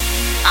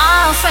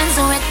friends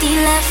already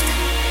left.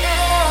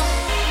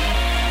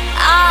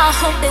 I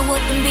hope they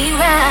wouldn't be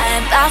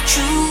right about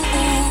you.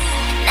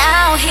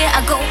 Now here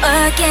I go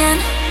again,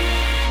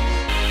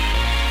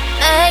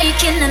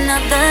 making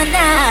another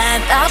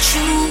night about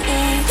you.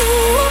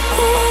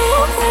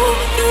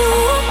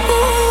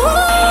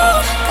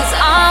 'Cause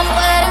I'm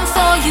waiting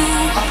for you,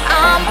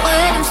 I'm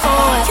waiting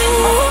for you.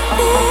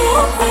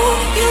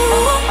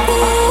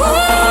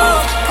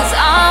 'Cause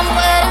I'm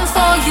waiting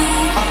for you,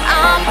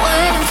 I'm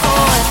waiting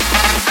for it,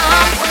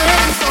 I'm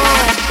waiting for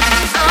it,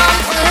 I'm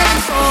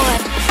waiting for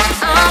it,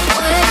 I'm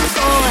waiting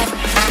for it,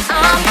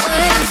 I'm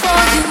waiting for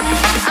you,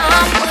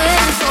 I'm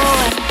waiting for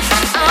it,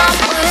 I'm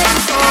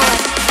waiting for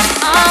it,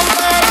 I'm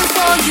waiting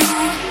for you,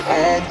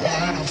 I'm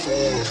waiting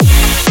for it.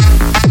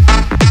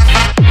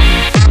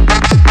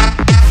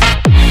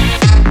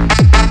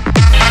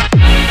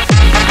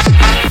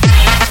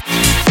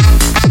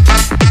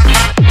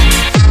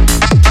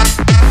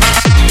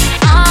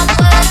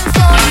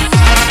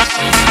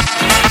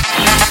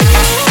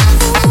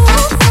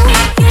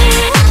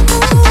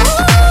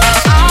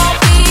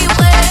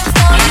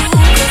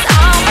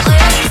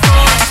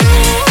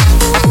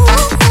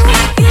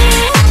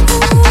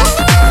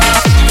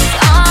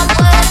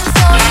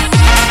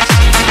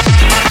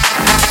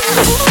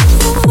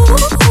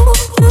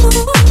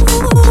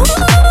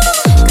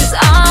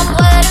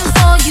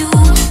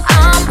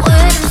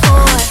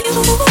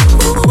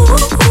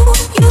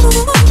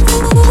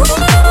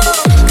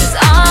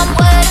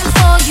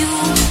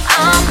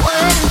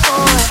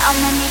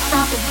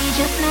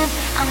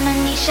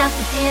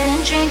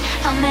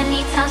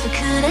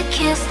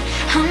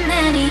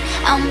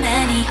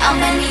 How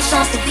many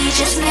songs did we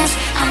just miss?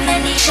 How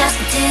many shots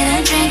we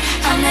didn't drink?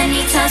 How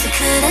many times we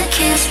could've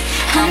kissed?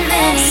 How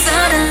many?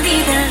 Suddenly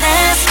the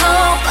last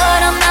call, but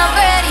I'm not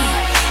ready.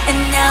 And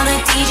now the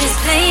DJ's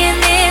playing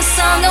this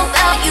song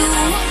about you.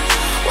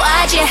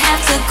 Why'd you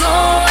have to go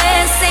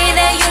and say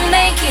that you'll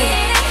make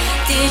it?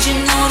 Did you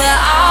know that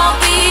I'll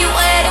be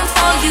waiting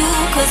for you?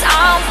 'Cause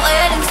I'm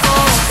waiting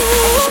for you.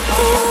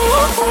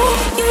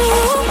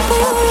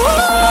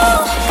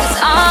 'Cause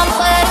I'm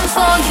waiting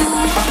for you,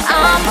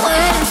 I'm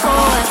waiting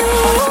for you.